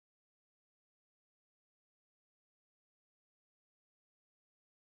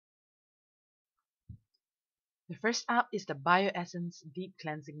The first up is the Bioessence Deep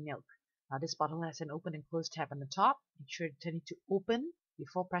Cleansing Milk. Now this bottle has an open and close tab on the top. Make sure to turn it to open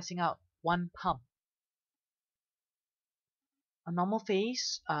before pressing out 1 pump. A normal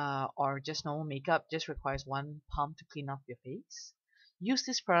face or just normal makeup just requires 1 pump to clean off your face. Use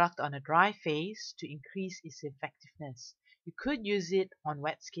this product on a dry face to increase its effectiveness. You could use it on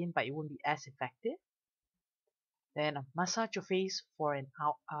wet skin, but it won't be as effective. Then massage your face for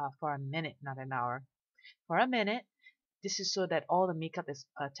a minute, not an hour. For a minute. This is so that all the makeup that's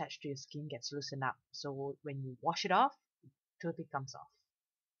attached to your skin gets loosened up. So when you wash it off, it totally comes off.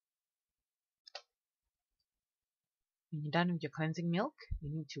 When you're done with your cleansing milk, you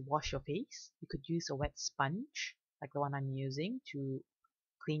need to wash your face. You could use a wet sponge, like the one I'm using, to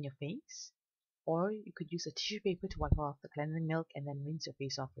clean your face. Or you could use a tissue paper to wipe off the cleansing milk and then rinse your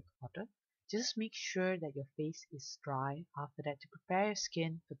face off with water. Just make sure that your face is dry after that to prepare your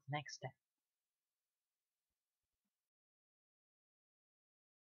skin for the next step.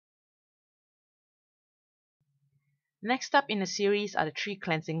 Next up in the series are the 3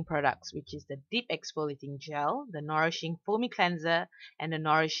 cleansing products, which is the Deep Exfoliating Gel, the Nourishing Foamy Cleanser, and the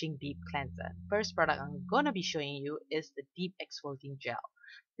Nourishing Deep Cleanser. First product I'm going to be showing you is the Deep Exfoliating Gel.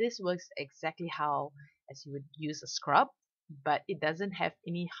 This works exactly how as you would use a scrub, but it doesn't have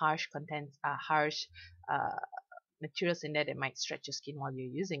any harsh materials in there that might stretch your skin while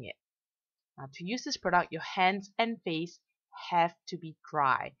you're using it. Now, to use this product, your hands and face have to be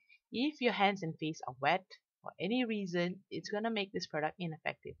dry. If your hands and face are wet, for any reason, it's going to make this product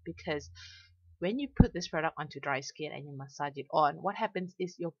ineffective, because when you put this product onto dry skin and you massage it on, what happens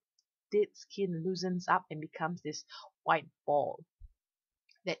is your dead skin loosens up and becomes this white ball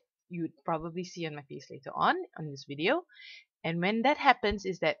that you'd probably see on my face later on this video. And when that happens,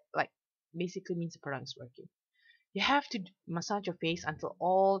 is that like basically means the product is working. You have to massage your face until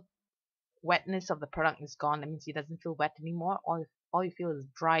all wetness of the product is gone. That means it doesn't feel wet anymore. All you feel is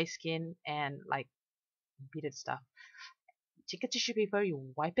dry skin and like beaded stuff. Take a tissue paper,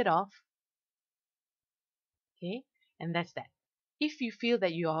 you wipe it off, okay, and that's that. If you feel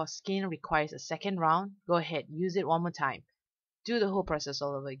that your skin requires a second round, go ahead, use it one more time. Do the whole process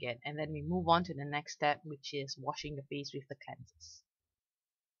all over again, and then we move on to the next step, which is washing the face with the cleansers.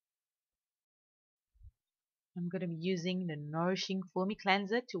 I'm going to be using the Nourishing Foamy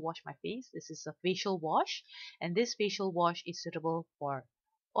Cleanser to wash my face. This is a facial wash, and this facial wash is suitable for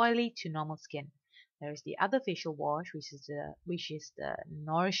oily to normal skin. There is the other facial wash, which is the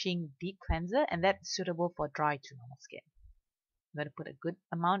Nourishing Deep Cleanser, and that's suitable for dry to normal skin. I'm going to put a good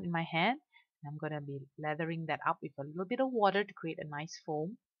amount in my hand, and I'm going to be lathering that up with a little bit of water to create a nice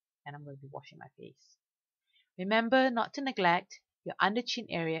foam, and I'm going to be washing my face. Remember not to neglect your under chin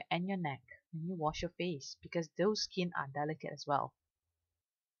area and your neck when you wash your face, because those skin are delicate as well.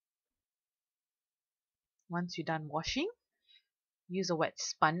 Once you're done washing, use a wet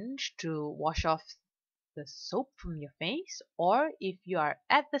sponge to wash off the soap from your face, or if you are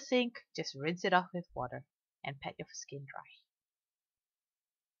at the sink, just rinse it off with water and pat your skin dry.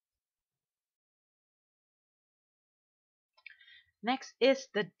 Next is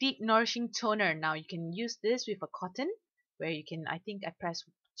the Deep Nourishing Toner. Now you can use this with a cotton, where you can, I think I press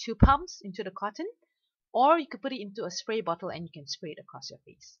 2 pumps into the cotton, or you could put it into a spray bottle and you can spray it across your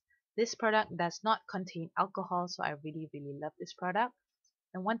face. This product does not contain alcohol, so I really love this product.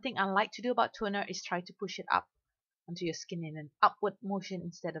 And one thing I like to do about toner is try to push it up onto your skin in an upward motion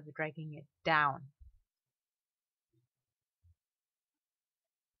instead of dragging it down.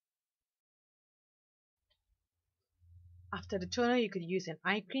 After the toner, you could use an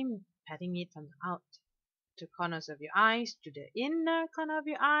eye cream, patting it from the outer corners of your eyes to the inner corner of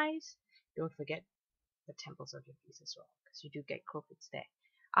your eyes. Don't forget the temples of your face as well, because you do get crowfits there.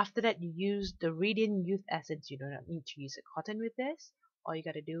 After that, you use the Radiant Youth Essence. You do not need to use a cotton with this. All you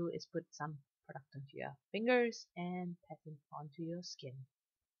gotta do is put some product onto your fingers and pat it onto your skin.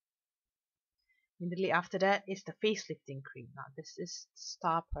 Immediately after that is the facelifting cream. Now this is the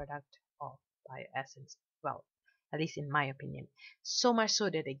star product of Bioessence. Well, at least in my opinion. So much so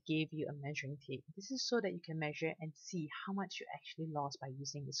that they gave you a measuring tape. This is so that you can measure and see how much you actually lost by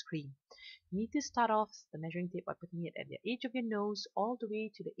using this cream. You need to start off the measuring tape by putting it at the edge of your nose all the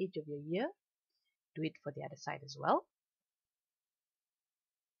way to the edge of your ear. Do it for the other side as well.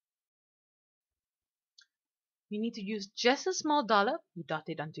 You need to use just a small dollop. You dot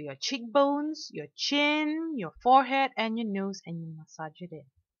it onto your cheekbones, your chin, your forehead, and your nose, and you massage it in.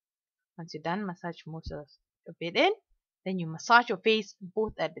 Once you're done, massage most of it in. Then you massage your face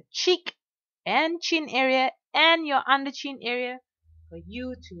both at the cheek and chin area and your under chin area for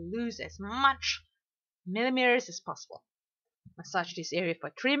you to lose as much millimeters as possible. Massage this area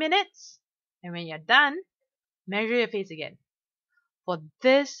for 3 minutes, and when you're done, Measure your face again. For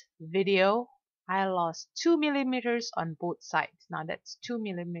this video, I lost 2 millimeters on both sides. Now that's 2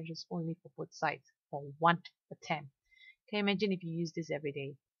 millimeters only for both sides for one attempt. Can you imagine if you use this every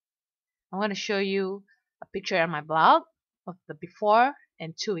day? I'm going to show you a picture on my blog of the before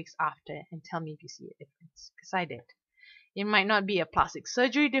and 2 weeks after and tell me if you see a difference, because I did. It might not be a plastic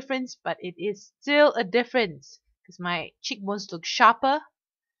surgery difference, but it is still a difference because my cheekbones look sharper,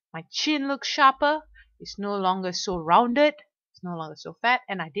 my chin looks sharper, it's no longer so rounded, it's no longer so fat,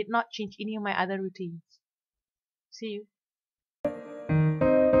 and I did not change any of my other routines. See you.